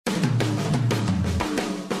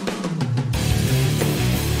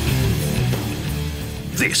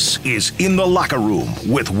This is In the Locker Room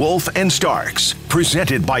with Wolf and Starks,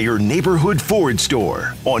 presented by your neighborhood Ford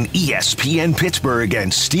store on ESPN Pittsburgh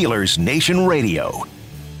and Steelers Nation Radio.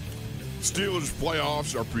 Steelers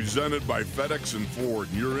playoffs are presented by FedEx and Ford,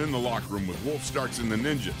 and you're in the locker room with Wolf, Starks, and the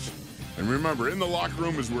Ninjas. And remember, in the locker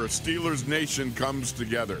room is where Steelers Nation comes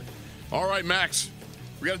together. All right, Max,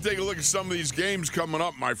 we got to take a look at some of these games coming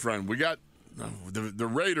up, my friend. We got the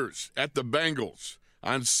Raiders at the Bengals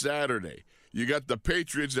on Saturday. You got the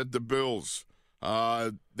Patriots at the Bills.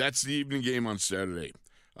 That's the evening game on Saturday.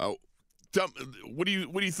 What do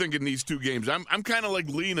you think in these two games? I'm kind of like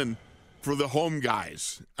leaning for the home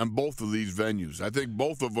guys on both of these venues. I think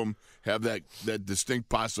both of them have that distinct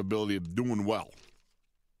possibility of doing well.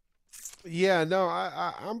 Yeah, no,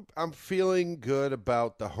 I'm feeling good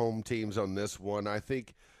about the home teams on this one. I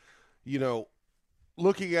think,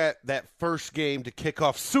 looking at that first game to kick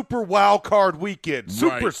off Super Wild Card Weekend.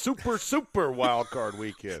 Super Wild Card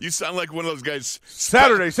Weekend. You sound like one of those guys.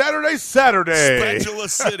 Saturday. Spatula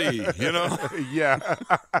City, Yeah.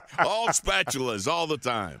 All spatulas all the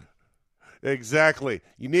time. Exactly.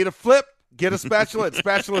 You need a flip, get a spatula at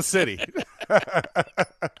Spatula City. When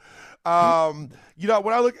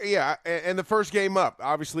I look, and the first game up,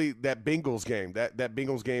 obviously that Bengals game, that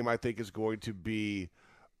Bengals game I think is going to be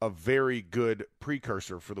a very good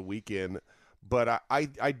precursor for the weekend. But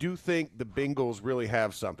I do think the Bengals really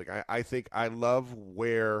have something. I think I love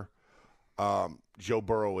where Joe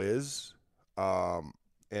Burrow is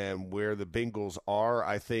and where the Bengals are.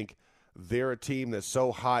 I think they're a team that's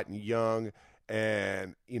so hot and young,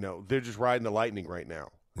 and, they're just riding the lightning right now.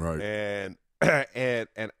 Right.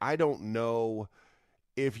 And I don't know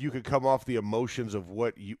if you could come off the emotions of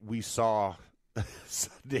what we saw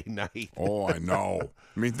Sunday night. Oh, I know.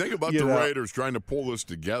 I mean, think about the Raiders trying to pull this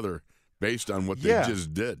together based on what they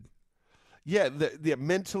just did. Yeah,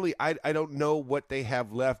 mentally, I don't know what they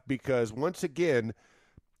have left because, once again,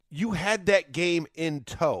 you had that game in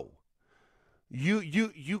tow.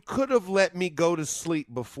 You could have let me go to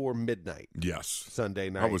sleep before midnight. Yes. Sunday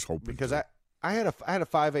night. I was hoping because to. I had a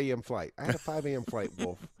 5 a.m. flight. I had a 5 a.m. flight,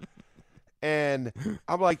 Wolf. And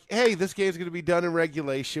I'm like, hey, this game's going to be done in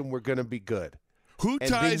regulation. We're going to be good. Who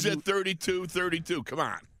ties at 32-32? Come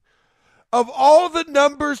on. Of all the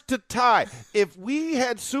numbers to tie, if we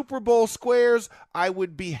had Super Bowl squares, I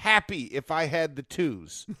would be happy if I had the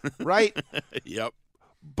twos, right? Yep.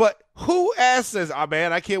 But who says, oh,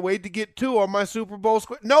 man, I can't wait to get 2 on my Super Bowl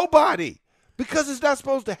square? Nobody, because it's not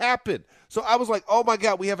supposed to happen. So I was like, oh, my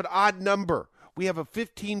God, we have an odd number. We have a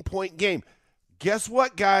 15-point game. Guess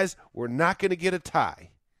what, guys? We're not going to get a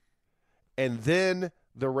tie. And then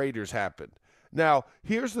the Raiders happened. Now,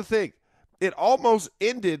 here's the thing. It almost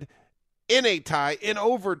ended in a tie in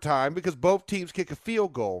overtime because both teams kick a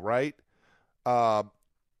field goal, right? No,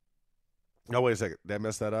 wait a second. Did I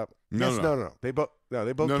mess that up? No. They both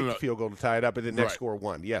kicked a field goal to tie it up, and then next score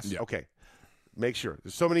won. Yes. Yeah. Okay. Make sure.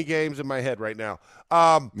 There's so many games in my head right now.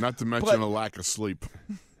 Not to mention a lack of sleep.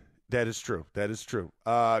 That is true.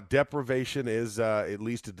 Deprivation is at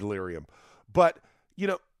least a delirium. But,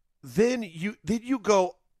 then you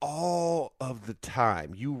go all of the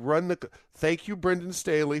time. You run thank you, Brendan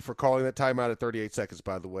Staley, for calling that timeout at 38 seconds,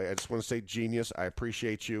 by the way. I just want to say genius. I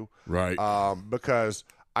appreciate you. Right. Because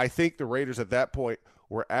I think the Raiders at that point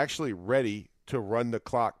were actually ready to run the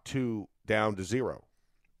clock down to 0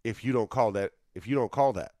 if you don't call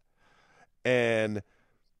that. And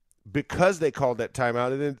because they called that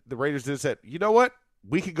timeout, and then the Raiders then said, you know what?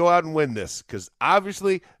 We could go out and win this because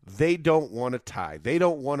obviously they don't want a tie. They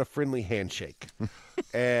don't want a friendly handshake.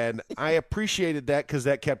 And I appreciated that because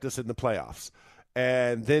that kept us in the playoffs.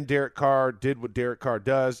 And then Derek Carr did what Derek Carr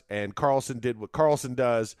does, and Carlson did what Carlson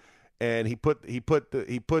does, and he put the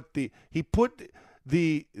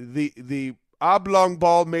oblong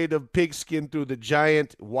ball made of pigskin through the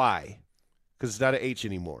giant Y because it's not an H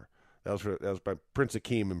anymore. That was my Prince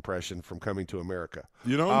Akeem impression from Coming to America.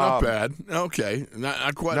 Not bad. Okay,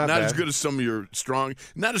 not as good as some of your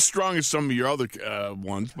not as strong as some of your other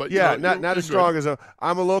ones, but not as strong as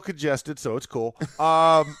I'm a little congested, so it's cool.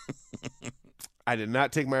 I did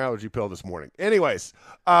not take my allergy pill this morning. Anyways,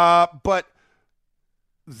 but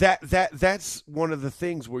that's one of the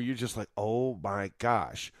things where you're just like, oh my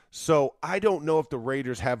gosh. So I don't know if the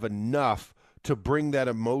Raiders have enough to bring that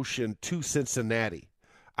emotion to Cincinnati.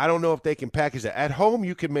 I don't know if they can package that. At home,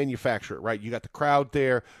 you can manufacture it, right? You got the crowd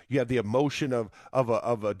there. You have the emotion of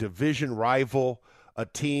a division rival, a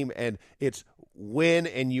team, and it's win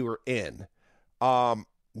and you are in.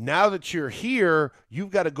 Now that you're here, you've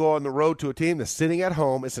got to go on the road to a team that's sitting at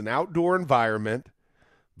home. It's an outdoor environment.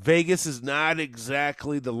 Vegas is not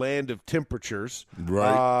exactly the land of temperatures.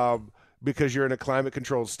 Right. because you're in a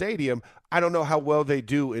climate-controlled stadium. I don't know how well they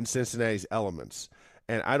do in Cincinnati's elements,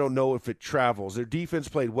 and I don't know if it travels. Their defense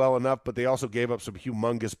played well enough, but they also gave up some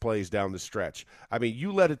humongous plays down the stretch. I mean,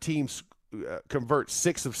 you let a team convert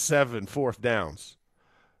 6 of 7 fourth downs.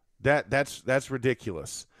 That's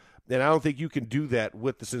ridiculous. And I don't think you can do that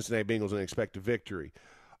with the Cincinnati Bengals and expect a victory.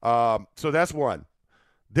 So that's one.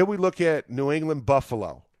 Then we look at New England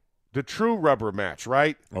Buffalo. The true rubber match,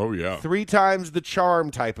 right? Oh, yeah. 3 times the charm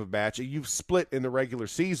type of match. You've split in the regular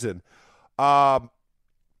season. I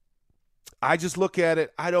just look at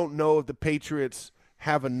it. I don't know if the Patriots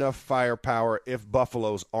have enough firepower if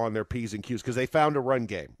Buffalo's on their P's and Q's, because they found a run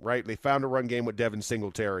game, right? They found a run game with Devin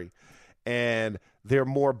Singletary, and they're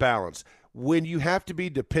more balanced. When you have to be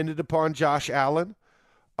dependent upon Josh Allen,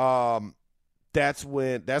 that's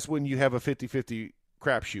when you have a 50-50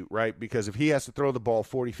 crapshoot, right? Because if he has to throw the ball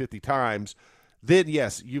 40, 50 times, then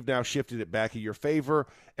yes, you've now shifted it back in your favor.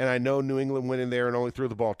 And I know New England went in there and only threw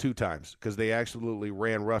the ball 2 times because they absolutely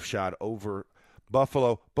ran roughshod over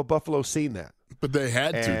Buffalo, but Buffalo's seen that. But they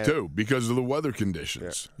had to, too, because of the weather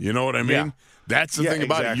conditions. Yeah. You know what I mean? Yeah. That's the thing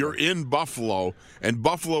about exactly. it. You're in Buffalo, and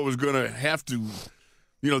Buffalo is going to have to,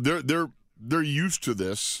 they're used to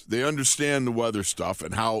this. They understand the weather stuff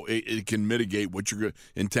and how it can mitigate what you're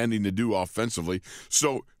intending to do offensively.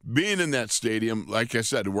 So being in that stadium, like I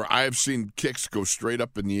said, where I have seen kicks go straight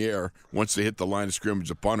up in the air once they hit the line of scrimmage,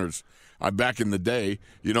 the punters, back in the day,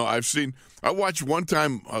 I watched one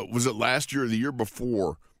time, was it last year or the year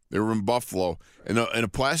before, they were in Buffalo, and a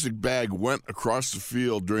plastic bag went across the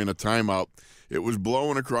field during a timeout. It was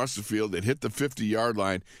blowing across the field. It hit the 50-yard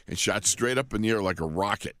line and shot straight up in the air like a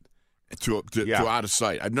rocket. To out of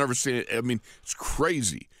sight. I've never seen it. I mean, it's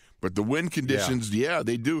crazy. But the wind conditions,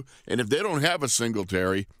 they do. And if they don't have a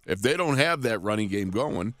Singletary, if they don't have that running game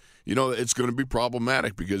going, it's going to be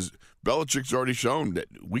problematic because Belichick's already shown that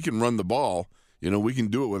we can run the ball. We can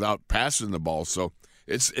do it without passing the ball. So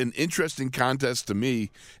it's an interesting contest to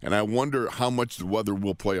me, and I wonder how much the weather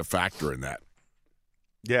will play a factor in that.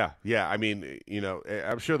 Yeah. I mean,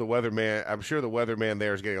 I'm sure the weatherman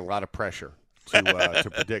there is getting a lot of pressure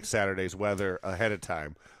to predict Saturday's weather ahead of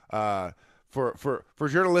time for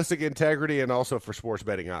journalistic integrity and also for sports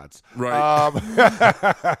betting odds. Right.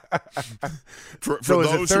 For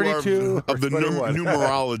those who are of the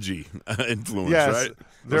numerology influence, yes, right?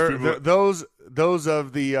 Those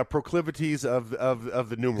of the proclivities of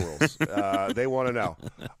the numerals. They want to know.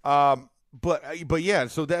 But yeah,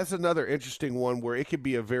 so that's another interesting one where it could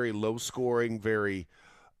be a very low-scoring, very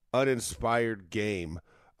uninspired game.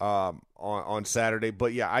 On Saturday,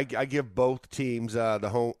 but yeah, I give both teams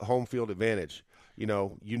the home field advantage. You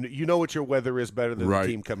know what your weather is better than the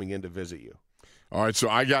team coming in to visit you. All right, so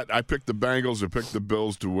I picked the Bengals. I picked the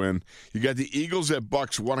Bills to win. You got the Eagles at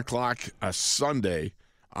Bucks 1:00 Sunday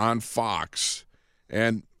on Fox,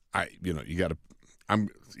 and you got to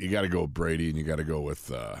go with Brady, and you got to go with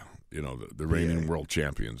the reigning world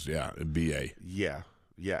champions. Yeah, BA. Yeah,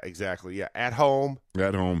 exactly. Yeah, at home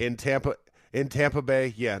in Tampa. In Tampa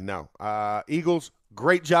Bay, Eagles,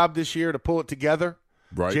 great job this year to pull it together.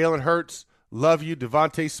 Right. Jalen Hurts, love you.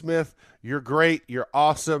 Devontae Smith, you're great. You're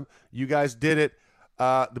awesome. You guys did it.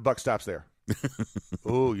 The buck stops there.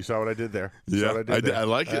 Ooh, you saw what I did there. I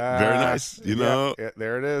like it. Very nice.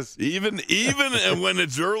 There it is. Even when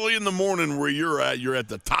it's early in the morning where you're at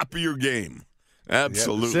the top of your game.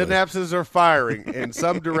 Absolutely. Yeah, the synapses are firing in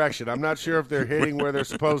some direction. I'm not sure if they're hitting where they're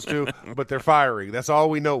supposed to, but they're firing. That's all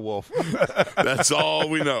we know, Wolf. That's all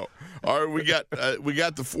we know. All right, we got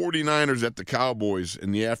the 49ers at the Cowboys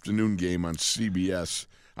in the afternoon game on CBS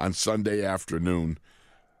on Sunday afternoon.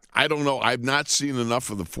 I don't know. I've not seen enough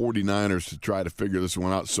of the 49ers to try to figure this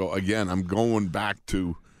one out. So, again, I'm going back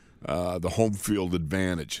to the home field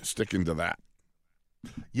advantage, sticking to that.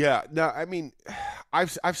 Yeah, no, I mean,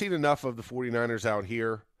 I've seen enough of the 49ers out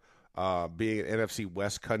here being an NFC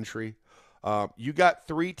West country. You got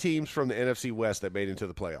 3 teams from the NFC West that made it into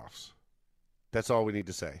the playoffs. That's all we need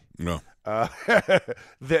to say. No.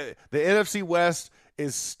 The NFC West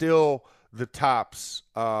is still the tops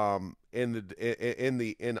in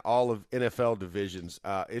all of NFL divisions.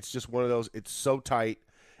 It's just one of those. It's so tight.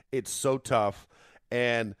 It's so tough.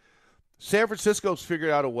 And San Francisco's figured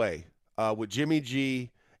out a way with Jimmy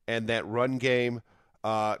G and that run game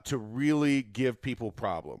to really give people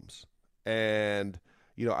problems. And,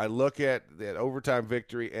 I look at that overtime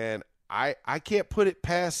victory, and I can't put it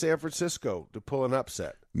past San Francisco to pull an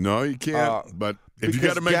upset. No, you can't. But if you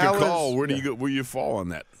got to make a call, where do you fall on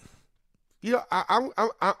that? I'm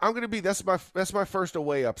going to be that's my first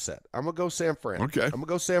away upset. I'm going to go San Fran. Okay. I'm going to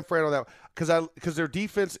go San Fran on that because their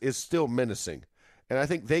defense is still menacing. and I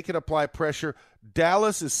think they can apply pressure.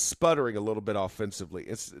 Dallas is sputtering a little bit offensively.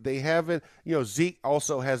 They haven't, Zeke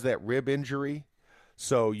also has that rib injury,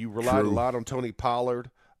 so you relied a lot on Tony Pollard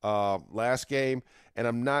last game, and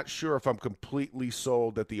I'm not sure if I'm completely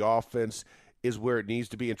sold that the offense is where it needs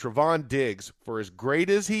to be. And Trevon Diggs, for as great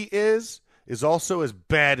as he is also as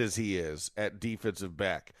bad as he is at defensive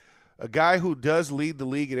back. A guy who does lead the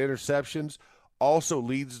league in interceptions also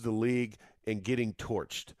leads the league in getting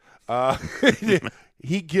torched.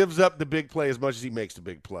 He gives up the big play as much as he makes the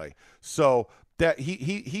big play. So that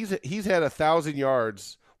he's had 1,000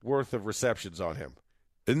 yards worth of receptions on him.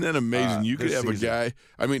 Isn't that amazing? You could have a guy.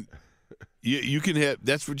 I mean, you can have.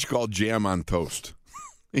 That's what you call jam on toast.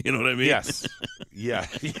 You know what I mean? Yes. Yeah,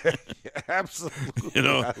 absolutely.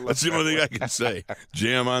 That's the only thing I can say.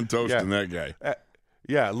 Jam on toast and that guy.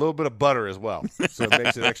 Yeah, a little bit of butter as well, so it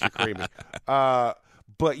makes it extra creamy.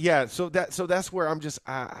 But yeah, so that's where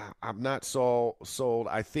I'm not sold.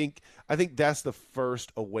 I think that's the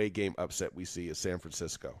first away game upset we see is San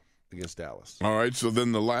Francisco against Dallas. All right, so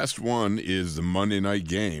then the last one is the Monday night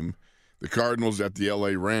game, the Cardinals at the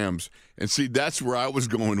LA Rams, and see that's where I was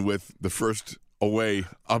going with the first away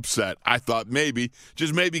upset. I thought maybe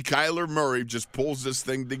Kyler Murray just pulls this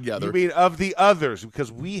thing together. You mean of the others,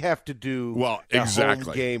 because we have to do exactly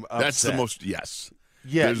home game upset. That's the most yes.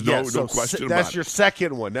 Yeah, there's no question about it. That's your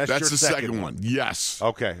second one. That's the second one. Yes.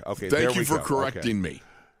 Okay. Thank you for correcting me.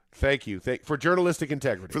 Thank you. For journalistic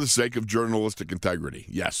integrity. For the sake of journalistic integrity.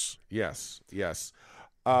 Yes. Yes.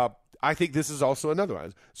 I think this is also another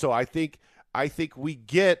one. So I think we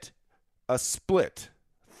get a split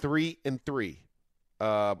 3-3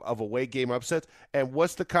 of away game upsets. And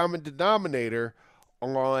what's the common denominator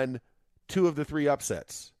on 2 of the 3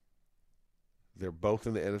 upsets? They're both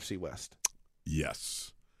in the NFC West.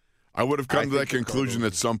 Yes. I would have come to that conclusion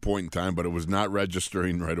at some point in time, but it was not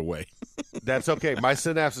registering right away. That's okay. My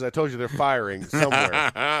synapses, I told you, they're firing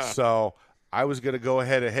somewhere. So I was going to go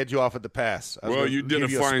ahead and head you off at the pass. Well, you did a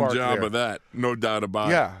fine job of that. No doubt about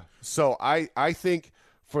it. Yeah. So I think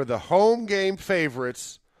for the home game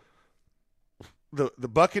favorites, the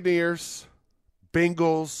Buccaneers,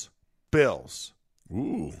 Bengals, Bills.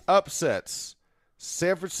 Ooh. Upsets,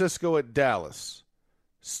 San Francisco at Dallas,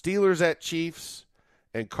 Steelers at Chiefs,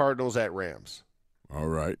 and Cardinals at Rams. All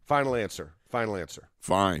right. Final answer.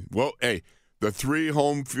 Fine. Well, hey, the 3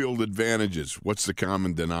 home field advantages, what's the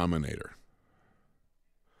common denominator?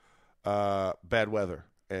 Bad weather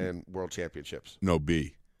and world championships. No,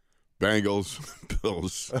 B. Bengals,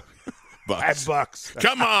 Bills, Bucks. At Bucks.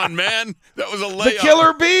 Come on, man. That was a layup.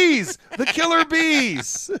 The killer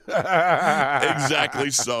bees.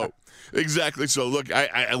 Exactly so. Look,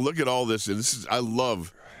 I look at all this, and I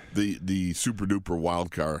love the super duper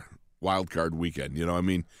wild card weekend. I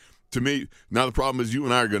mean, to me, now the problem is you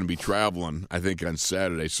and I are going to be traveling, I think, on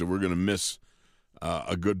Saturday, so we're going to miss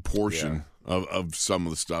a good portion of some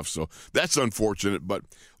of the stuff. So that's unfortunate, but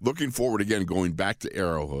looking forward again, going back to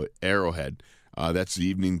Arrowhead. That's the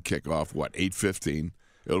evening kickoff, 8:15.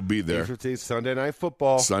 It'll be there. 8:15, Sunday Night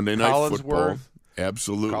Football. Football.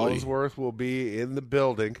 Absolutely. Collinsworth will be in the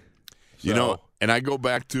building. So. And I go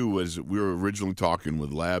back to, as we were originally talking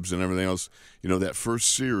with Labs and everything else, that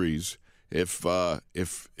first series, if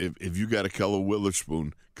you got a Kello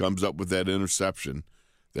Witherspoon comes up with that interception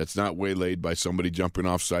that's not waylaid by somebody jumping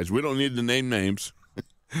off sides, we don't need to name names.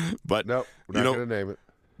 But no, we're not going to name it.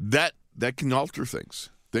 That can alter things.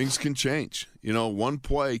 Things can change. One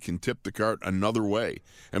play can tip the cart another way.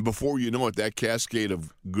 And before you know it, that cascade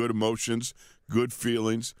of good emotions, good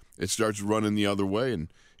feelings, it starts running the other way.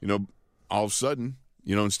 And, all of a sudden,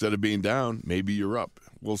 instead of being down, maybe you're up.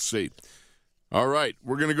 We'll see. All right,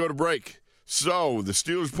 we're going to go to break. So the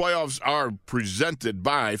Steelers playoffs are presented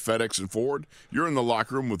by FedEx and Ford. You're in the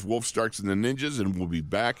locker room with Wolf Starks and the Ninjas, and we'll be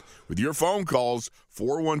back with your phone calls,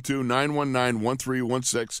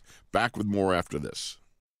 412-919-1316. Back with more after this.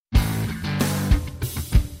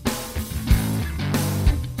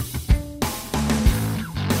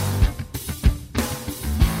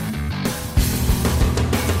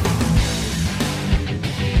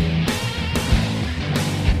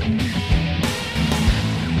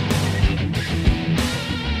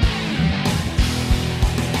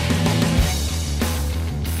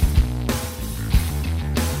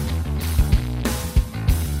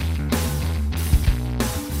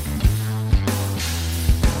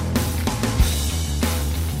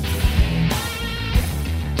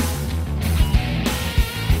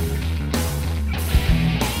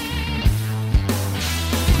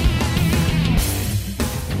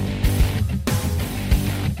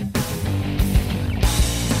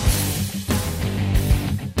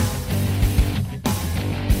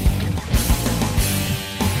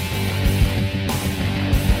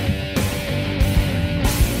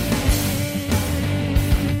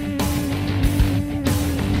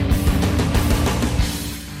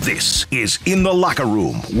 This is In the Locker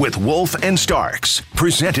Room with Wolf and Starks,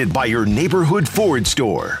 presented by your neighborhood Ford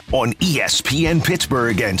store on ESPN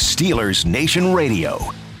Pittsburgh and Steelers Nation Radio.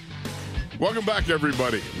 Welcome back,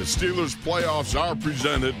 everybody. The Steelers playoffs are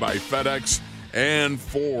presented by FedEx and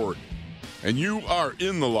Ford. And you are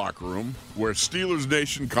in the locker room where Steelers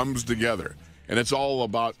Nation comes together. And it's all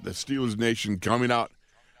about the Steelers Nation coming out,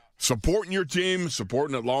 supporting your team,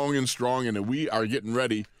 supporting it long and strong. And we are getting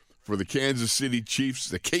ready for the Kansas City Chiefs,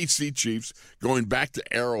 the KC Chiefs, going back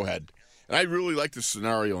to Arrowhead. And I really like the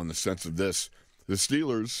scenario in the sense of this. The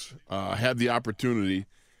Steelers had the opportunity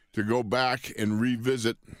to go back and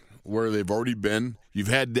revisit where they've already been. You've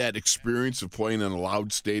had that experience of playing in a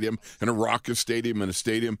loud stadium, in a raucous stadium, in a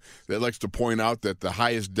stadium that likes to point out that the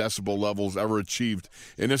highest decibel levels ever achieved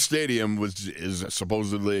in a stadium is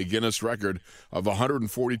supposedly a Guinness record of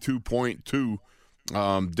 142.2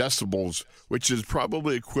 decibels, which is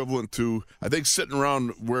probably equivalent to, I think, sitting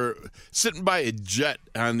by a jet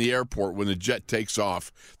on the airport when the jet takes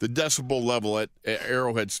off. The decibel level at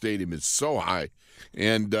Arrowhead Stadium is so high.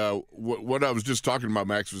 And what I was just talking about,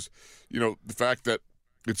 Max, was, the fact that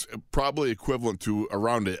it's probably equivalent to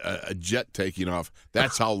around a jet taking off.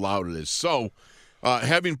 That's how loud it is. So,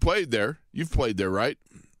 having played there, you've played there, right?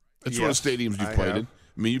 It's one of the stadiums you've played in.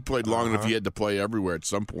 I mean, you played long enough you had to play everywhere at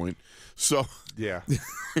some point. So, yeah,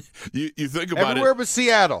 you think about everywhere but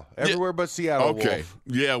Seattle. Everywhere but Seattle. Okay. Wolf.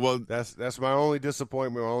 Yeah, well, that's my only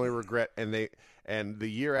disappointment, my only regret. And the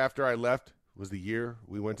year after I left was the year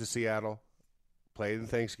we went to Seattle, played in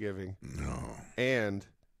Thanksgiving. No. And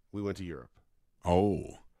we went to Europe. Oh.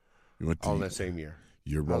 You went to all that same year.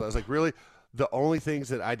 Europe. I was like, really? The only things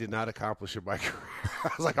that I did not accomplish in my career, I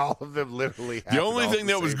was like, all of them literally happened. The only thing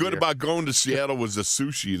that was good about going to Seattle was the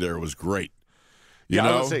sushi there was great.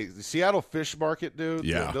 I would say the Seattle Fish Market, dude.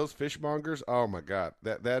 Yeah. Those fishmongers. Oh my God,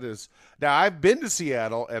 that is. Now I've been to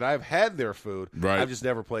Seattle and I've had their food. Right. I've just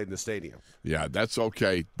never played in the stadium. Yeah, that's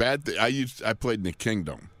okay. I played in the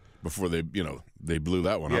Kingdom before they blew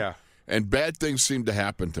that one up. Yeah. And bad things seemed to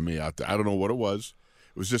happen to me out there. I don't know what it was.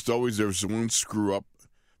 It was just always there was one screw up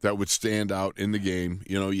that would stand out in the game.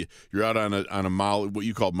 You're out on a molly, what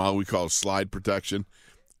you call molly, we call slide protection,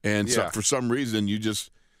 and so for some reason you just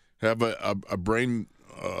have a brain,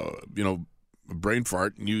 a brain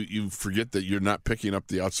fart, and you forget that you're not picking up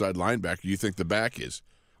the outside linebacker. You think the back is.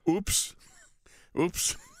 Oops.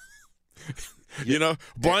 Blindside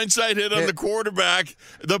hit on the quarterback.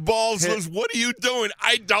 The ball's loose. What are you doing?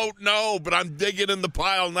 I don't know, but I'm digging in the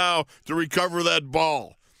pile now to recover that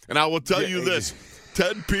ball. And I will tell you this.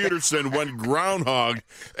 Ted Peterson went groundhog,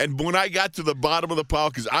 and when I got to the bottom of the pile,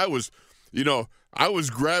 because I was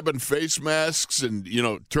grabbing face masks and,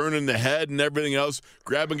 turning the head and everything else,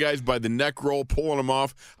 grabbing guys by the neck roll, pulling them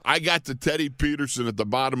off. I got to Teddy Peterson at the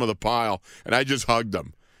bottom of the pile, and I just hugged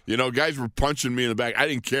him. Guys were punching me in the back. I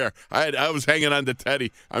didn't care. I was hanging on to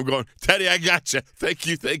Teddy. I'm going, Teddy, I got you. Thank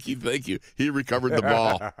you. He recovered the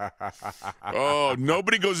ball. Oh,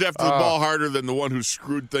 nobody goes after the ball harder than the one who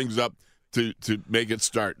screwed things up to make it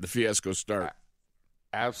start, the fiasco start.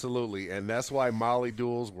 Absolutely, and that's why Molly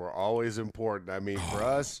duels were always important. I mean, for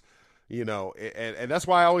us, and that's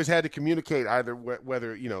why I always had to communicate either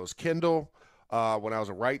whether, it was Kendall when I was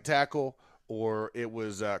a right tackle, or it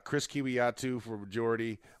was Chris Kiwiatu for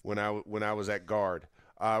majority when I was at guard,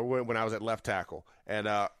 when I was at left tackle. And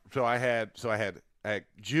so I had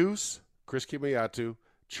Juice, Chris Kiwiatu,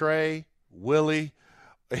 Trey, Willie.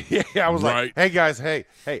 Yeah, I was like, hey, guys, hey,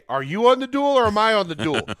 are you on the duel or am I on the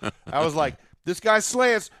duel? I was like, this guy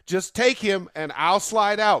slants, just take him and I'll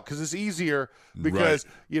slide out because it's easier because,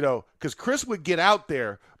 because Chris would get out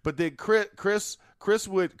there, but then Chris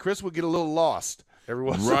would get a little lost every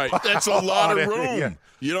once in a while. That's a lot of room.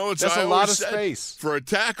 Yeah. That's a lot of space. For a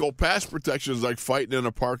tackle, pass protection is like fighting in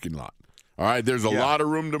a parking lot. All right, there's a lot of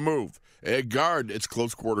room to move. At guard, it's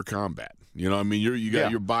close quarter combat. You got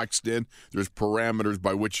your boxed in. There's parameters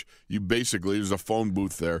by which you basically, there's a phone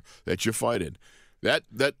booth there that you fight in. That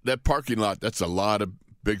parking lot, that's a lot of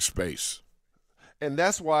big space. And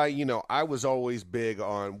that's why, I was always big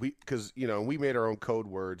on, because we made our own code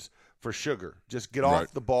words for sugar. Just get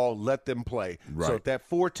off the ball, let them play. Right. So if that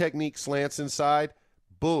 4 technique slants inside,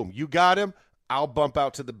 boom, you got him, I'll bump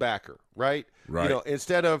out to the backer, right? Right.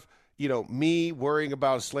 Instead of, me worrying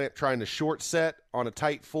about a slant, trying to short set on a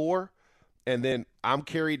tight 4, and then I'm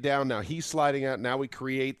carried down. Now he's sliding out. Now we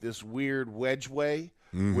create this weird wedge way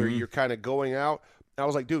where you're kind of going out. I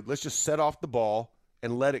was like, dude, let's just set off the ball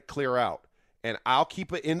and let it clear out. And I'll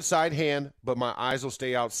keep an inside hand, but my eyes will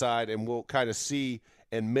stay outside, and we'll kind of see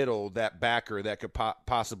in middle that backer that could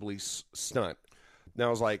possibly stunt. Now I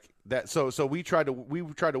was like that. So we tried to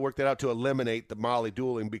work that out to eliminate the Molly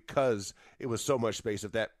dueling because it was so much space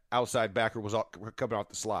if that outside backer was coming out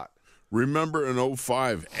the slot. Remember in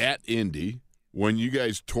 05 at Indy when you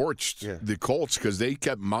guys torched the Colts because they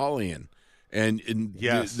kept Mollying. And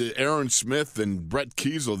the Aaron Smith and Brett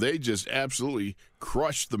Kiesel, they just absolutely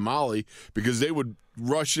crushed the Molly because they would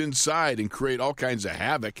rush inside and create all kinds of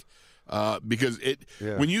havoc. Because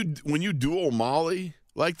when you duel Molly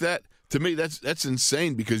like that, to me that's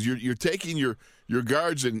insane because you're taking your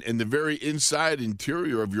guards and the very inside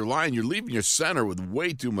interior of your line, you're leaving your center with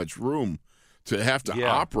way too much room to have to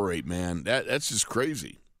operate. Man, that's just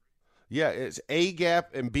crazy. Yeah, it's A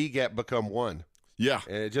gap and B gap become one. Yeah.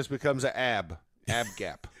 And it just becomes an ab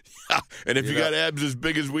gap. Yeah. And if you got abs as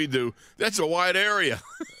big as we do, that's a wide area.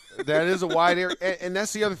 That is a wide area. And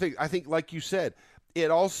that's the other thing. I think, like you said,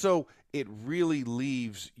 it really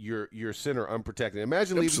leaves your center unprotected.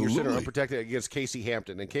 Imagine leaving your center unprotected against Casey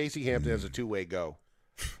Hampton. And Casey Hampton has a two-way go.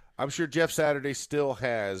 I'm sure Jeff Saturday still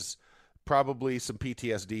has probably some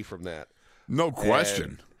PTSD from that. No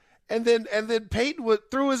question. And then Peyton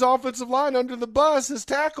threw his offensive line under the bus, his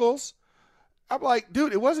tackles. I'm like,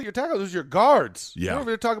 dude, it wasn't your tackles, it was your guards. Yeah. We're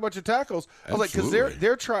over there talking about your tackles. I was like, because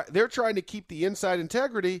they're trying to keep the inside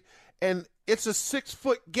integrity, and it's a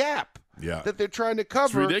 6-foot gap that they're trying to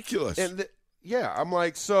cover. It's ridiculous. And I'm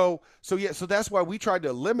like, so that's why we tried to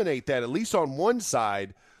eliminate that, at least on one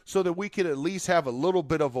side, so that we could at least have a little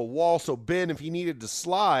bit of a wall. So Ben, if he needed to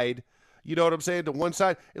slide, you know what I'm saying, to one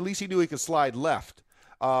side, at least he knew he could slide left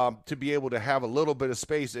to be able to have a little bit of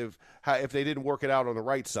space if they didn't work it out on the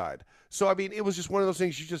right side. So, I mean, it was just one of those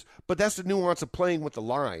things but that's the nuance of playing with the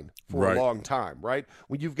line for a long time, right?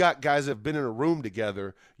 When you've got guys that have been in a room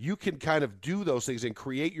together, you can kind of do those things and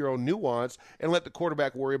create your own nuance and let the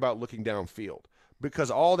quarterback worry about looking downfield.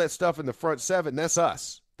 Because all that stuff in the front seven, that's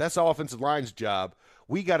us. That's the offensive line's job.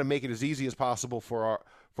 We got to make it as easy as possible for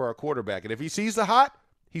our quarterback. And if he sees the hot,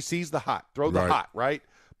 he sees the hot. Throw the hot, right?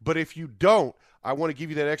 But if you don't, I want to give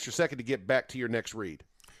you that extra second to get back to your next read.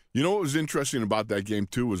 You know what was interesting about that game,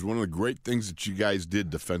 too, was one of the great things that you guys did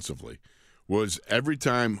defensively was every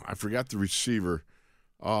time, I forgot the receiver,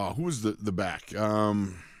 who was the back? You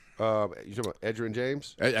talking about Edgerrin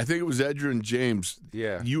James? I think it was Edgerrin James.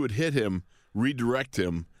 Yeah. You would hit him, redirect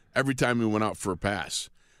him every time he went out for a pass.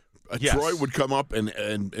 Yes. Troy would come up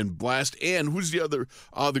and blast. And who's the other,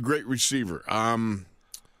 the great receiver?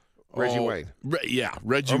 Reggie Wayne.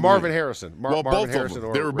 Reggie or Marvin Wayne. Harrison. Well, Marvin both Harrison of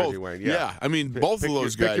them. or They were Reggie both. Wayne. Yeah, I mean, both of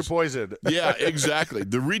those guys. Pick your poison. Yeah, exactly.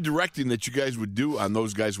 The redirecting that you guys would do on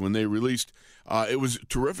those guys when they released, it was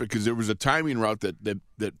terrific because there was a timing route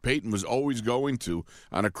that Peyton was always going to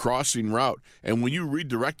on a crossing route. And when you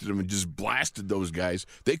redirected them and just blasted those guys,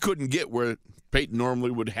 they couldn't get where Peyton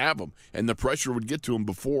normally would have them. And the pressure would get to him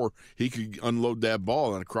before he could unload that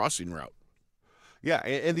ball on a crossing route. Yeah,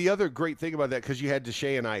 and the other great thing about that, because you had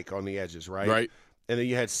Deshae and Ike on the edges, right? Right. And then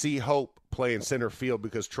you had C. Hope playing center field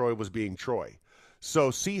because Troy was being Troy.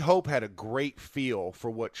 So C. Hope had a great feel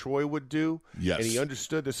for what Troy would do, yes, and he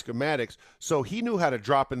understood the schematics, so he knew how to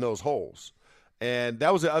drop in those holes. And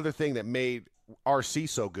that was the other thing that made RC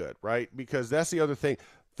so good, right? Because that's the other thing.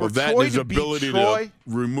 For that Troy and his to ability to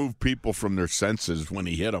remove people from their senses when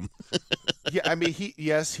he hit them. Yeah, I mean, he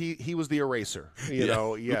was the eraser. You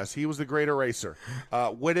know, yes, he was the great eraser.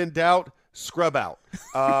 When in doubt, scrub out.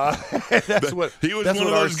 That's what he was. That's one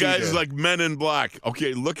what of those RC guys did. like Men in Black.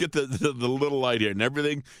 Okay, look at the little light here and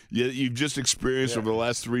everything you've just experienced over the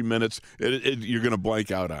last 3 minutes. You're going to blank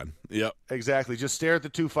out on. Yep, exactly. Just stare at the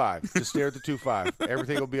 2.5. Just stare at the 2.5.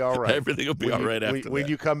 Everything will be all right. Everything will be all right after when that.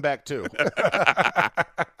 you come back too.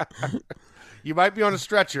 You might be on a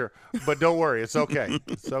stretcher, but don't worry. It's okay.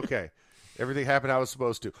 It's okay. Everything happened how it was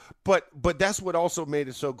supposed to. But that's what also made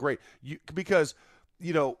it so great. Because,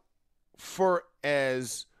 you know, for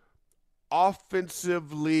as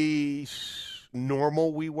offensively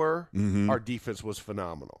normal we were, our defense was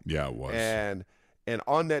phenomenal. Yeah, it was. And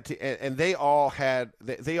on that and they all had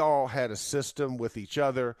a system with each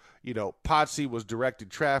other. You know, Potsy was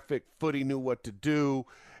directed traffic, Footy knew what to do,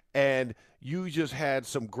 and you just had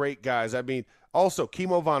some great guys. I mean, also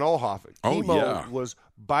Kimo von Oelhoffen. Kimo was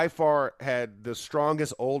by far had the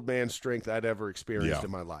strongest old man strength I'd ever experienced in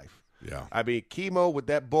my life. Yeah. I mean, Kimo with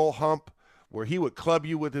that bull hump where he would club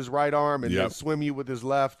you with his right arm and then swim you with his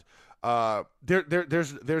left.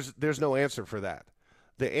 There's no answer for that.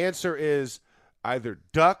 The answer is either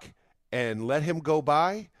duck and let him go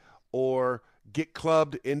by or get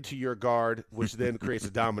clubbed into your guard, which then creates a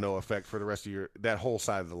domino effect for the rest of that whole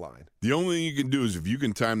side of the line. The only thing you can do is if you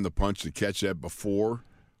can time the punch to catch that before,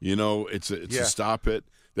 you know, it's a stop it.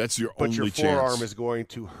 That's your but only your chance. forearm is going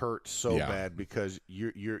to hurt so Yeah. bad because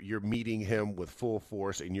you're meeting him with full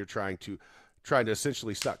force and you're trying to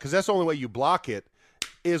essentially stop, because that's the only way you block it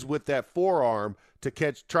is with that forearm to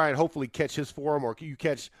try and hopefully catch his forearm, or you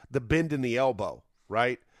catch the bend in the elbow,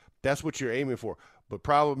 right? That's what you're aiming for. But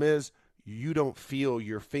problem is, you don't feel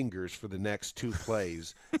your fingers for the next 2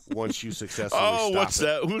 plays once you successfully stop what's it.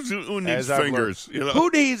 that? Who needs As I've fingers? learned.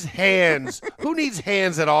 Who needs hands? Who needs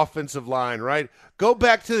hands at offensive line, right? Go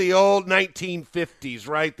back to the old 1950s,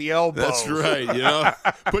 right? The elbows. That's right.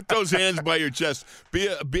 Put those hands by your chest.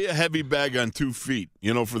 Be a heavy bag on 2 feet.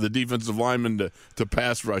 For the defensive lineman to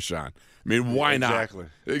pass rush on. I mean, why not?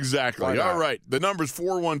 Exactly. Why not? All right. The number's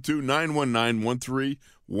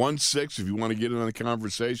 412-919-1316 if you want to get in on the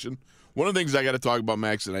conversation. One of the things I got to talk about,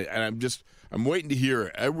 Max, and I'm waiting to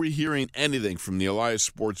hear. Are we hearing anything from the Elias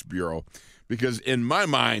Sports Bureau? Because in my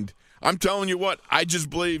mind, I'm telling you what, I just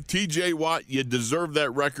believe T.J. Watt, you deserve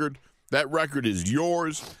that record. That record is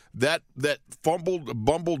yours. That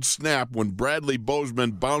bumbled snap when Bradley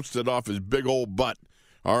Bozeman bounced it off his big old butt,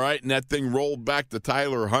 all right, and that thing rolled back to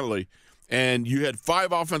Tyler Huntley, and you had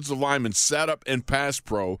 5 offensive linemen set up and pass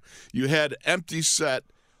pro. You had empty set.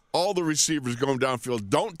 All the receivers going downfield.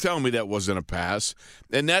 Don't tell me that wasn't a pass.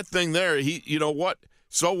 And that thing there, you know what?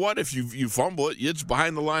 So what if you fumble it? It's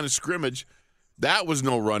behind the line of scrimmage. That was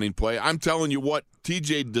no running play. I'm telling you what,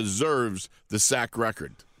 TJ deserves the sack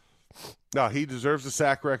record. No, he deserves the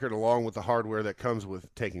sack record along with the hardware that comes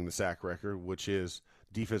with taking the sack record, which is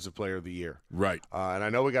Defensive Player of the Year. Right. And I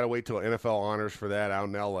know we got to wait till NFL honors for that out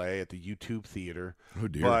in L.A. at the YouTube Theater. Oh,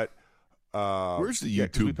 dear. But where's the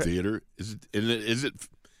YouTube Theater?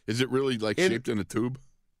 Is it really shaped in a tube?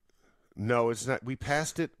 No, it's not. We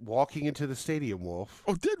passed it walking into the stadium, Wolf.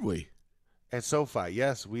 Oh, did we? At SoFi,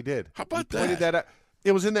 yes, we did. How about we pointed that out.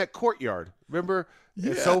 It was in that courtyard. Remember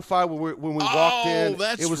Yeah. at SoFi when we walked in?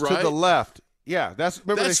 That's it was right. to the left. Yeah, that's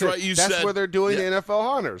right. You that's said where they're doing yeah. the NFL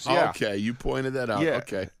honors. Yeah. Okay, you pointed that out. Yeah.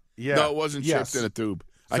 Okay. Yeah. No, it wasn't shaped in a tube.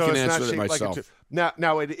 I So can it's not answer that shaped like a myself. tube.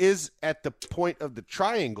 Now it is at the point of the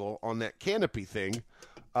triangle on that canopy thing.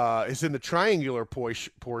 It's in the triangular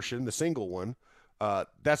portion, the single one.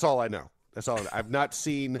 That's all I know. That's all I know. I've not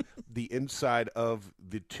seen the inside of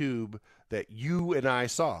the tube that you and I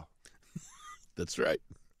saw. That's right.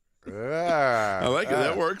 I like it.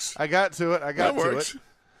 That works. I got to it. That works.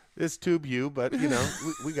 It's tube you, but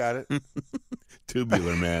we got it.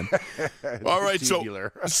 Tubular, man. All right,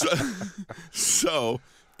 Tubular. so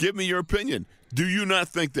give me your opinion. Do you not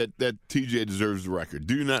think that TJ deserves the record?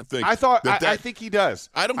 Do you not think? I think he does.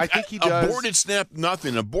 I think he does. Aborted snap,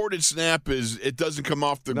 nothing. Aborted snap it doesn't come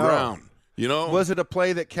off the ground. Was it a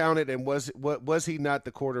play that counted, and was he not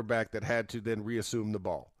the quarterback that had to then reassume the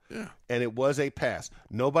ball? Yeah. And it was a pass.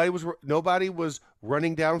 Nobody was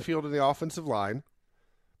running downfield in the offensive line.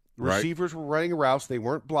 Receivers were running routes. They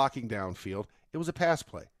weren't blocking downfield. It was a pass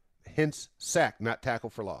play. Hence, sack, not tackle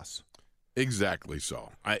for loss. Exactly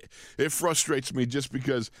so. It frustrates me just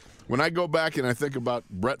because when I go back and I think about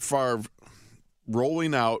Brett Favre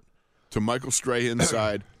rolling out to Michael Strahan's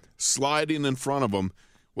side, sliding in front of him,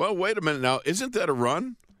 well, wait a minute now. Isn't that a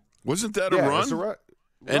run? Wasn't that a run? That's a run.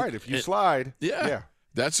 Right, if you slide. Yeah,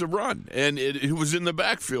 that's a run. And it was in the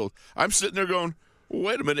backfield. I'm sitting there going, well,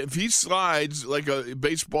 wait a minute. If he slides like a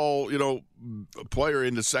baseball, player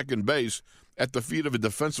into second base at the feet of a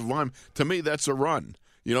defensive lineman, to me, that's a run.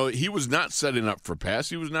 He was not setting up for pass.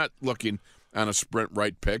 He was not looking on a sprint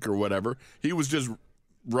right pick or whatever. He was just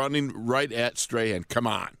running right at Strahan. Come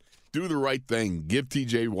on. Do the right thing. Give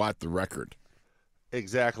T.J. Watt the record.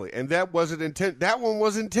 Exactly. And that wasn't that one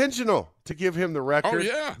was intentional to give him the record. Oh,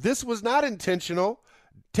 yeah. This was not intentional.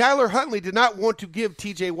 Tyler Huntley did not want to give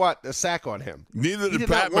T.J. Watt a sack on him. Neither did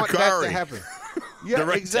Pat McCarry. Want that to happen. Yeah,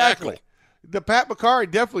 Direct exactly. tackle. The Pat McCarry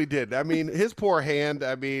definitely did. I mean, his poor hand,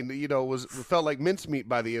 felt like mincemeat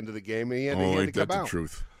by the end of the game, and he had to come ain't that out. the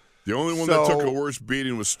truth? The only one that took a worse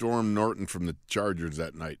beating was Storm Norton from the Chargers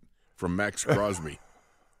that night, from Max Crosby.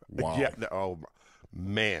 Wow. Yeah. Oh,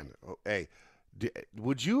 man. Hey,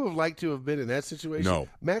 would you have liked to have been in that situation? No.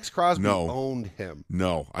 Max Crosby owned him.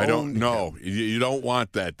 No, I don't. No, you don't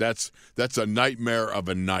want that. That's a nightmare of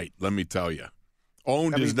a night. Let me tell you.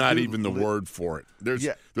 Owned is not even the word for it. There's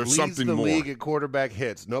something the more. League at quarterback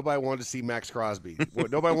hits. Nobody wanted to see Max Crosby.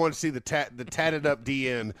 Nobody wanted to see the tatted up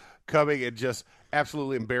DN coming and just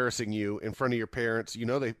absolutely embarrassing you in front of your parents.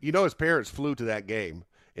 His parents flew to that game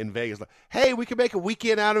in Vegas. Like, hey, we can make a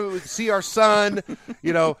weekend out of it. We can see our son.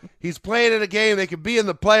 He's playing in a game. They could be in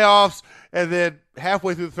the playoffs. And then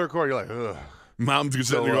halfway through the third quarter, you're like, ugh. Mom's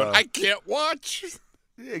sitting there going, I can't watch.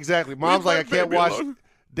 Exactly. Mom's like, I can't watch. Alone.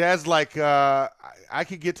 Dad's like, I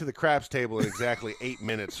could get to the craps table in exactly 8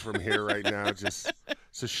 minutes from here right now. It's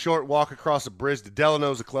a short walk across a bridge. The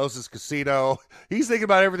Delano's the closest casino. He's thinking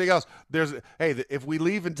about everything else. If we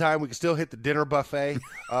leave in time, we can still hit the dinner buffet.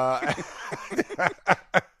 All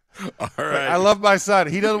right. I love my son.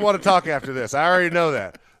 He doesn't want to talk after this. I already know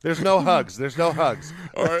that. There's no hugs. All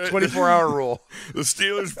right. 24-hour rule. The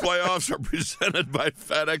Steelers playoffs are presented by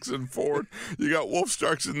FedEx and Ford. You got Wolf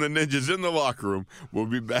Starks and the Ninjas in the locker room. We'll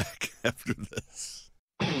be back after this.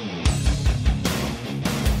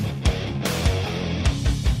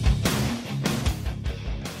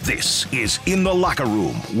 This is In the Locker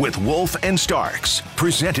Room with Wolf and Starks,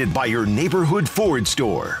 presented by your neighborhood Ford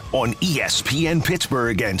store on ESPN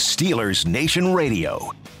Pittsburgh and Steelers Nation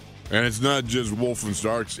Radio. And it's not just Wolf and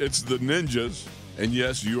Starks, it's the Ninjas. And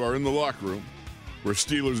yes, you are in the locker room where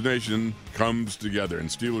Steelers Nation comes together. And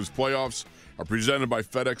Steelers playoffs are presented by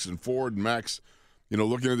FedEx and Ford. Max,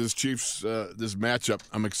 looking at this Chiefs, this matchup,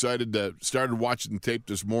 I'm excited to started watching the tape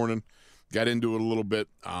this morning, got into it a little bit.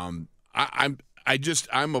 I'm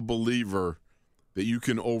a believer that you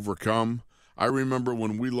can overcome. I remember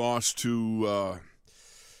when we lost to,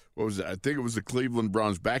 what was that? I think it was the Cleveland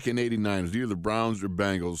Browns back in '89. It was either the Browns or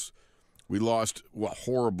Bengals. We lost,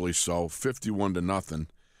 horribly so, 51-0.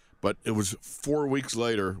 But it was 4 weeks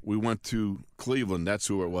later, we went to Cleveland, that's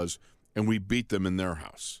who it was, and we beat them in their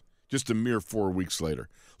house. Just a mere 4 weeks later.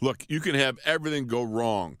 Look, you can have everything go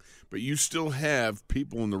wrong, but you still have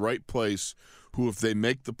people in the right place who, if they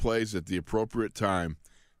make the plays at the appropriate time,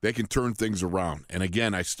 they can turn things around. And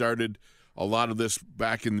again, I started a lot of this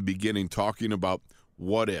back in the beginning talking about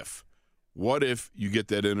what if. What if you get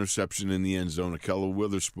that interception in the end zone? Ahkello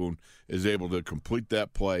Witherspoon is able to complete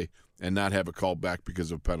that play and not have a call back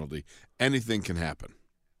because of a penalty. Anything can happen.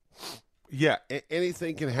 Yeah,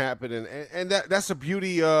 anything can happen, and that's the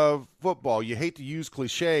beauty of football. You hate to use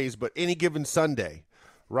cliches, but any given Sunday,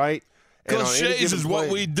 right? Cliches is what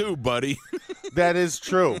we do, buddy. That is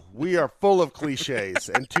true. We are full of cliches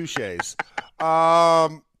and touches.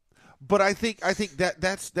 But I think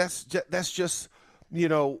that's just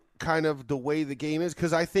kind of the way the game is,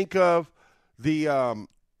 because I think of the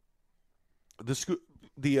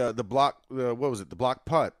block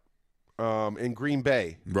punt in Green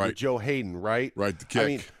Bay, right? With Joe Hayden, right? Right, the kick. I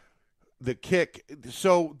mean, the kick.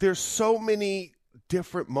 So there's so many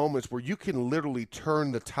different moments where you can literally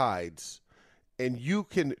turn the tides, and you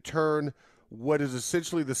can turn what is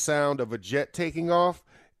essentially the sound of a jet taking off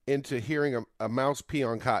into hearing a mouse pee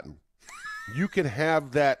on cotton. You can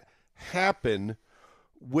have that happen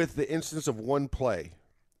with the instance of one play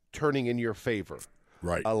turning in your favor,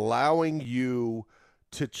 right? Allowing you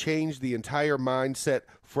to change the entire mindset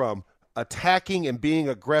from attacking and being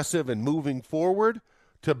aggressive and moving forward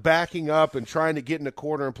to backing up and trying to get in the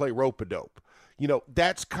corner and play rope-a-dope.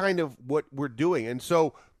 That's kind of what we're doing. And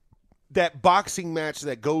so that boxing match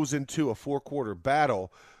that goes into a four-quarter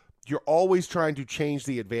battle, you're always trying to change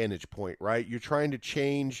the advantage point, right? You're trying to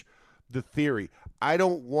change the theory. I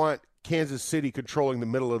don't want Kansas City controlling the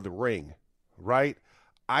middle of the ring, right?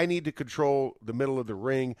 I need to control the middle of the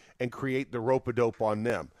ring and create the rope-a-dope on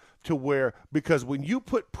them because when you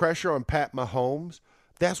put pressure on Pat Mahomes,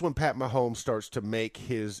 that's when Pat Mahomes starts to make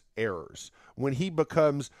his errors. When he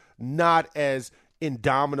becomes not as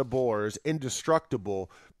indomitable or as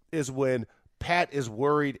indestructible is when Pat is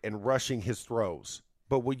worried and rushing his throws.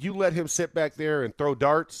 But when you let him sit back there and throw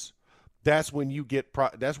darts, that's when you get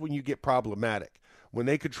problematic. When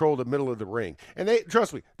they control the middle of the ring. And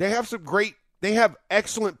trust me, they have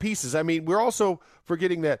excellent pieces. I mean, we're also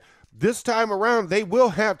forgetting that this time around, they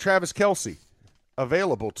will have Travis Kelce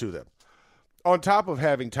available to them on top of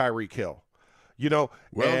having Tyreek Hill.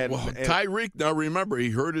 Tyreek, now remember,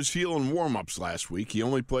 he hurt his heel in warm-ups last week. He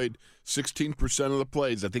only played 16% of the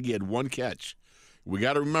plays. I think he had one catch. We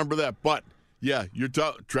got to remember that. But, yeah,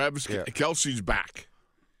 Travis Kelce's back.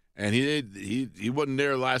 And he wasn't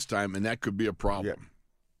there last time, and that could be a problem.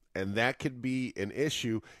 Yeah. And that could be an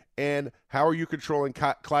issue. And how are you controlling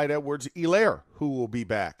Clyde Edwards-Helaire, who will be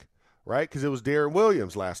back, right? Because it was Darren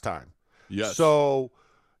Williams last time. Yes. So,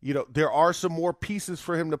 there are some more pieces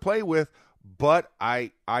for him to play with, but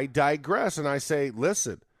I digress, and I say,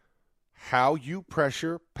 listen, how you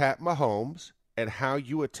pressure Pat Mahomes and how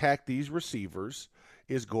you attack these receivers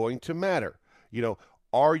is going to matter.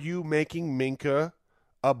 Are you making Minkah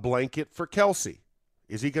a blanket for Kelce?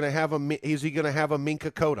 Is he going to have a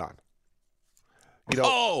Minkah coat on?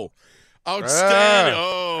 Outstanding!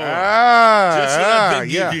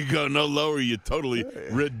 You can go no lower. You totally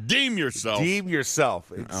redeem yourself. Redeem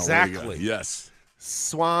yourself, exactly. Yes.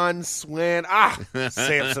 Swan, Samsonite.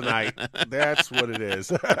 That's what it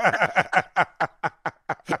is.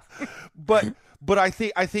 But I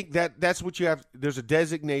think that's what you have. There's a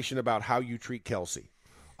designation about how you treat Kelsey,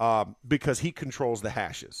 because he controls the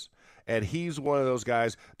hashes. And he's one of those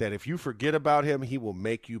guys that if you forget about him, he will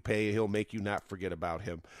make you pay. He'll make you not forget about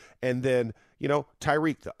him. And then,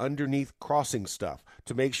 Tyreek, the underneath crossing stuff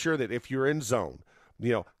to make sure that if you're in zone,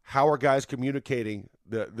 how are guys communicating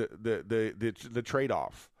the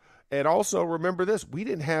trade-off? And also remember this: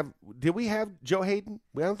 did we have Joe Hayden?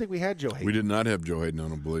 I don't think we had Joe Hayden. We did not have Joe Hayden, I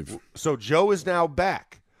don't believe. So Joe is now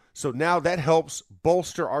back. So now that helps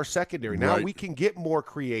bolster our secondary. Now Right. we can get more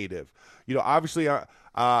creative. Obviously,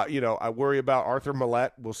 I worry about Arthur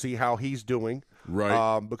Millette. We'll see how he's doing.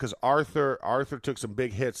 Right. Because Arthur took some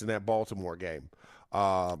big hits in that Baltimore game.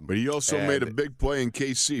 But he also made a big play in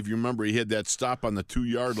KC. If you remember, he had that stop on the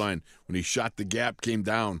 2-yard line when he shot the gap, came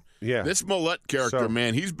down. Yeah. This Millette character,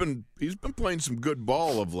 man, he's been playing some good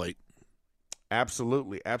ball of late.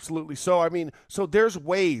 Absolutely, absolutely. So there's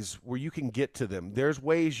ways where you can get to them. There's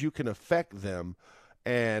ways you can affect them,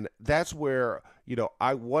 and that's where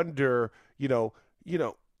I wonder,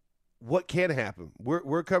 what can happen.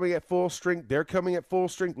 We're coming at full strength. They're coming at full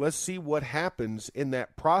strength. Let's see what happens in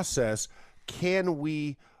that process. Can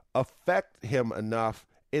we affect him enough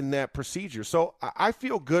in that procedure? So I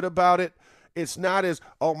feel good about it. It's not as,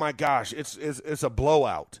 oh my gosh, it's a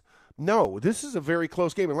blowout. No, this is a very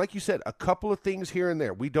close game. And like you said, a couple of things here and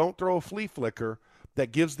there. We don't throw a flea flicker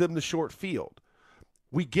that gives them the short field.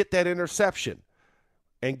 We get that interception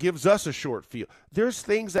and gives us a short field. There's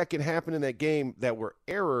things that can happen in that game that were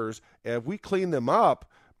errors. And if we clean them up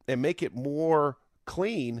and make it more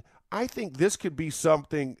clean, I think this could be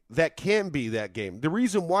something that can be that game. The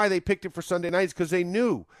reason why they picked it for Sunday night is because they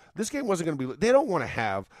knew this game wasn't going to be – they don't want to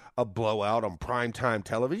have a blowout on primetime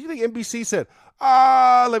television. You think NBC said,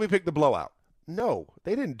 let me pick the blowout? No,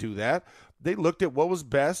 they didn't do that. They looked at what was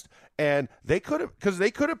best, and they could have – because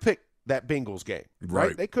they could have picked that Bengals game,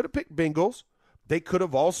 right? They could have picked Bengals. They could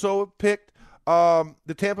have also picked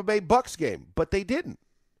the Tampa Bay Bucks game, but they didn't.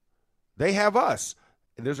 They have us.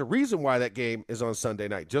 And there's a reason why that game is on Sunday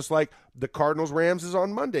night, just like the Cardinals-Rams is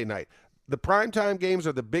on Monday night. The primetime games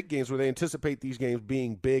are the big games where they anticipate these games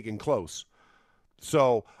being big and close.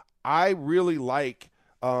 So I really like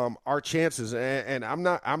our chances, and I'm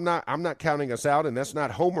not counting us out, and that's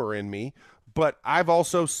not Homer in me. But I've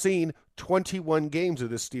also seen 21 games of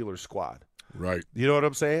this Steelers squad. Right. You know what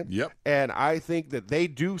I'm saying? Yep. And I think that they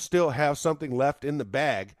do still have something left in the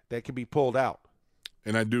bag that can be pulled out.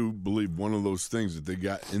 And I do believe one of those things that they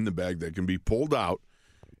got in the bag that can be pulled out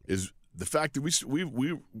is the fact that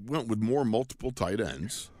we went with more multiple tight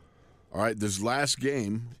ends. All right, this last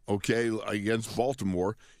game, against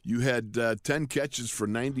Baltimore, you had 10 catches for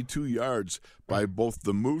 92 yards by both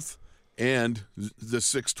the Muth and the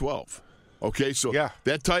 6'12". Okay, so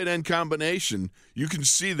that tight end combination, you can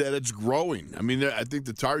see that it's growing. I mean, I think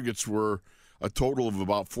the targets were a total of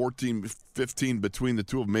about 14, 15 between the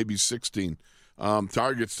two of them, maybe 16.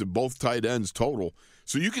 Targets to both tight ends total.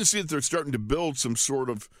 So you can see that they're starting to build some sort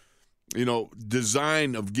of,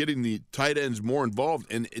 design of getting the tight ends more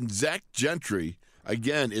involved. And Zach Gentry,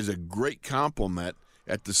 again, is a great compliment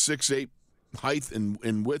at the 6'8" height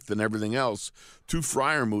and width and everything else to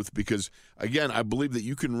Freiermuth because, again, I believe that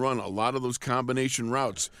you can run a lot of those combination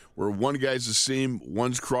routes where one guy's a seam,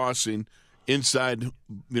 one's crossing, inside,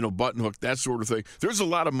 button hook, that sort of thing. There's a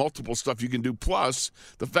lot of multiple stuff you can do, plus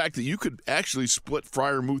the fact that you could actually split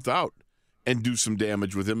Freiermuth out and do some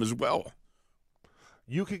damage with him as well.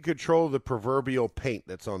 You can control the proverbial paint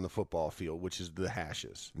that's on the football field, which is the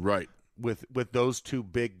hashes. Right. With those two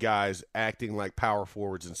big guys acting like power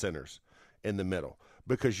forwards and centers in the middle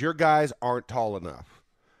because your guys aren't tall enough.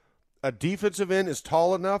 A defensive end is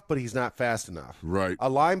tall enough, but he's not fast enough. Right. A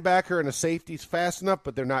linebacker and a safety is fast enough,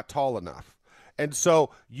 but they're not tall enough. And so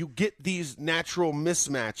you get these natural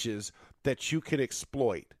mismatches that you can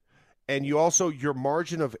exploit. And you also, your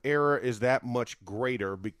margin of error is that much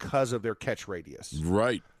greater because of their catch radius.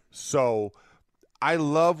 Right. So I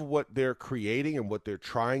love what they're creating and what they're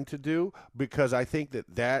trying to do because I think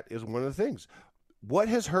that is one of the things. What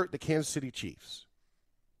has hurt the Kansas City Chiefs?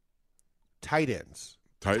 Tight ends.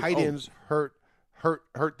 Tight ends hurt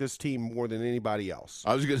this team more than anybody else.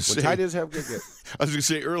 I was going to say tight ends have good. I was going to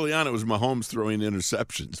say early on it was Mahomes throwing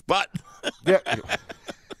interceptions, but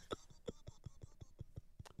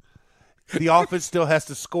the offense still has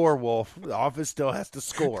to score, Wolf. The offense still has to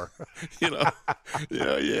score. Yeah.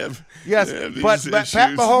 Yes, but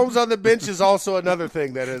Pat Mahomes on the bench is also another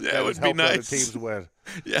thing that has helped nice. other teams win.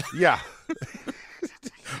 Yeah. Yeah.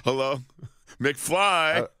 Hello,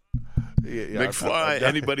 McFly. Yeah, McFly.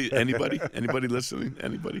 Anybody listening?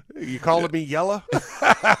 Anybody? You calling me yellow?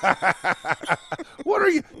 What are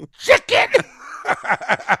you, chicken?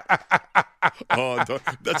 Oh,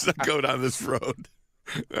 let's not go down this road.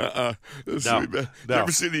 No.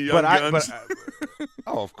 Ever see the Young Guns?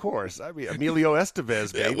 Oh, of course. I mean, Emilio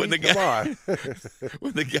Estevez, baby. Yeah, when the Come on.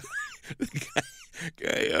 When the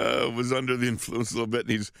guy was under the influence a little bit, and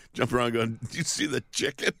he's jumping around going, "Do you see the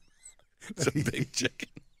chicken? It's a big chicken."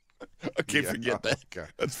 Okay, forget that. Okay.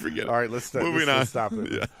 Let's forget it. All right, let's stop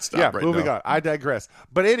it. Yeah, stop right moving now. on. I digress.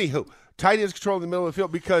 But anywho, tight ends controlling the middle of the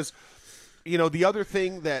field because, the other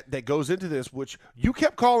thing that goes into this, which you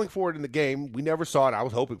kept calling for it in the game, we never saw it, I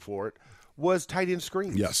was hoping for it, was tight end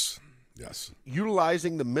screens. Yes.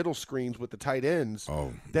 Utilizing the middle screens with the tight ends,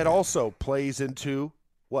 that also plays into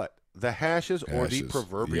what? The hashes or the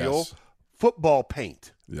proverbial football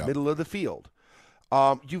paint, middle of the field.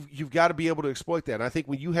 You've got to be able to exploit that. And I think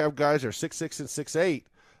when you have guys that are 6'6" and 6'8"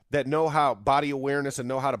 that know how body awareness and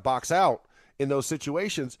know how to box out in those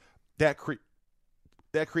situations, that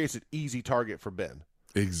creates an easy target for Ben.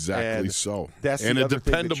 Exactly. So that's and the a other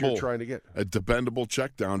thing that dependable you're trying to get. A dependable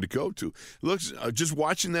check down to go to. Looks just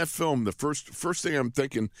watching that film, the first thing I'm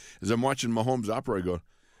thinking as I'm watching Mahomes operate, I go,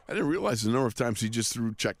 I didn't realize the number of times he just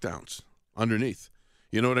threw check downs underneath.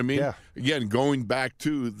 You know what I mean? Yeah. Again, going back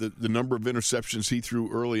to the number of interceptions he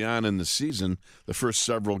threw early on in the season, the first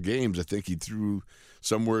several games, I think he threw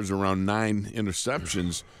somewhere around 9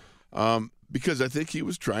 interceptions because I think he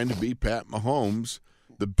was trying to be Pat Mahomes,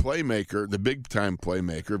 the playmaker, the big-time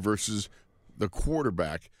playmaker, versus the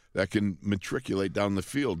quarterback that can matriculate down the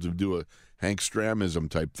field to do a Hank Stramism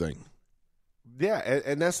type thing. Yeah,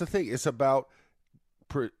 and that's the thing. It's about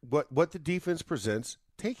what the defense presents,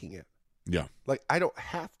 taking it. Yeah. Like, I don't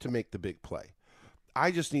have to make the big play.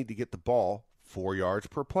 I just need to get the ball 4 yards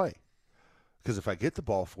per play. Because if I get the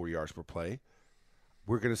ball 4 yards per play,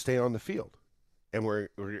 we're going to stay on the field. And we're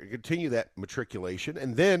going to continue that matriculation.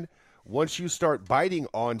 And then once you start biting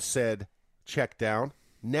on said check down,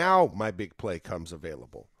 now my big play comes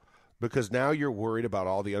available. Because now you're worried about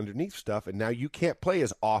all the underneath stuff, and now you can't play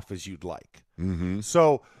as off as you'd like. Mm-hmm.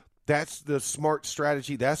 So that's the smart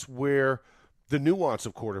strategy. That's where the nuance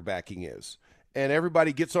of quarterbacking is. And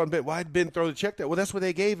everybody gets on Ben. Why did Ben throw the check down? Well, that's what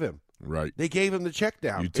they gave him. Right. They gave him the check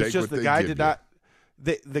down. You take it's just what the they guy give did you. not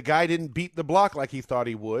the guy didn't beat the block like he thought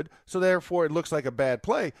he would. So therefore it looks like a bad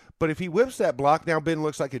play. But if he whips that block, now Ben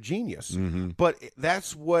looks like a genius. Mm-hmm. But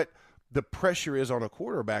that's what the pressure is on a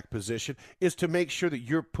quarterback position, is to make sure that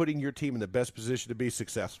you're putting your team in the best position to be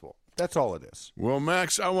successful. That's all it is. Well,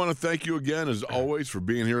 Max, I want to thank you again, as always, for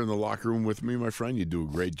being here in the locker room with me, my friend. You do a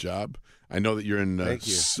great job. I know that you're in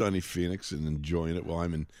sunny Phoenix and enjoying it while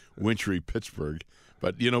I'm in wintry Pittsburgh.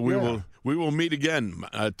 But, we will meet again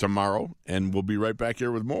tomorrow, and we'll be right back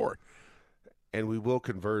here with more. And we will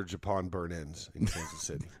converge upon burn ends in Kansas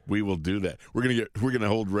City. We will do that. We're gonna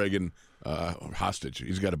hold Reagan hostage.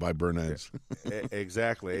 He's got to buy burn ends.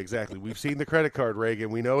 Exactly. We've seen the credit card, Reagan.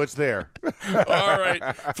 We know it's there. All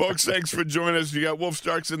right, folks. Thanks for joining us. You got Wolf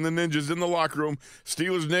Starks and the Ninjas in the locker room.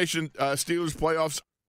 Steelers Nation. Steelers playoffs